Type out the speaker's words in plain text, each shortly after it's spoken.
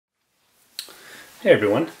Hey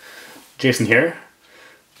everyone, Jason here.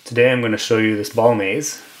 Today I'm going to show you this ball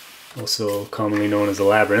maze, also commonly known as a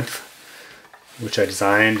labyrinth, which I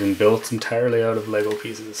designed and built entirely out of Lego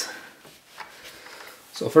pieces.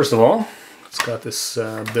 So first of all, it's got this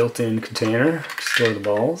built-in container to store the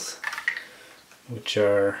balls, which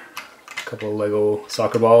are a couple of Lego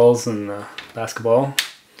soccer balls and a basketball.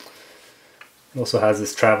 It also has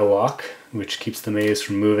this travel lock, which keeps the maze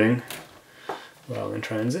from moving while in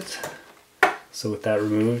transit. So with that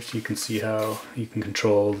removed, you can see how you can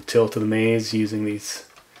control the tilt of the maze using these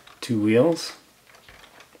two wheels.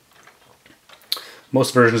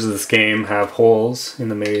 Most versions of this game have holes in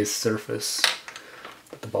the maze surface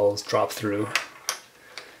that the balls drop through.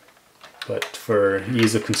 But for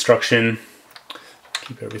ease of construction,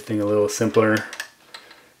 keep everything a little simpler,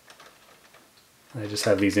 I just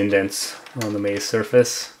have these indents on the maze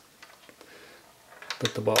surface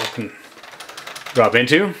that the ball can drop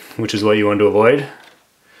into, which is what you want to avoid.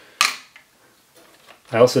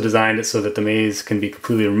 I also designed it so that the maze can be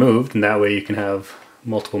completely removed, and that way you can have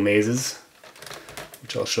multiple mazes,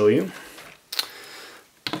 which I'll show you.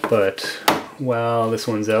 But while this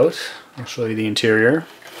one's out, I'll show you the interior,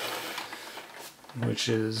 which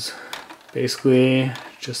is basically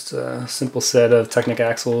just a simple set of Technic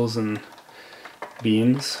axles and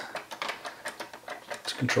beams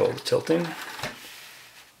to control the tilting.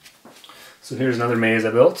 So here's another maze I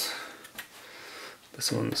built.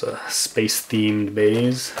 This one's a space-themed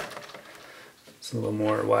maze. It's a little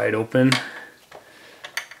more wide open.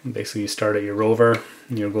 And basically you start at your rover,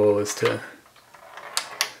 and your goal is to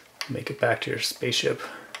make it back to your spaceship.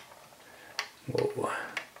 Whoa.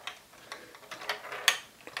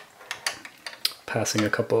 Passing a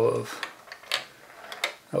couple of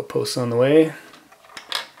outposts on the way.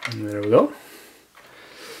 And there we go.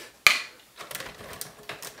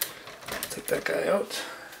 Take that guy out.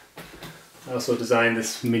 I also designed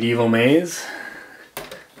this medieval maze,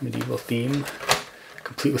 medieval theme,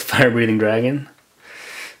 complete with fire-breathing dragon.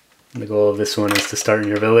 And the goal of this one is to start in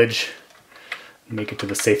your village, make it to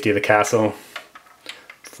the safety of the castle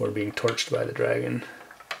before being torched by the dragon.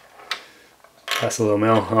 Castle Little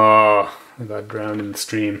Mill. Oh, I got drowned in the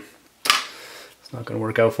stream. It's not going to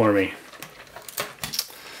work out for me.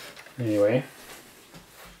 Anyway,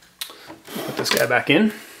 put this guy back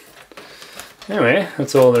in. Anyway,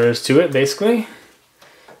 that's all there is to it, basically.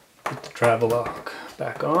 Put the travel lock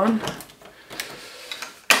back on. Put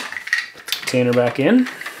the container back in.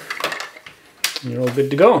 And you're all good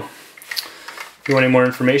to go. If you want any more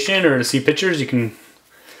information or to see pictures, you can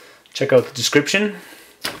check out the description.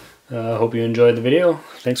 I hope you enjoyed the video.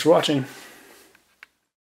 Thanks for watching.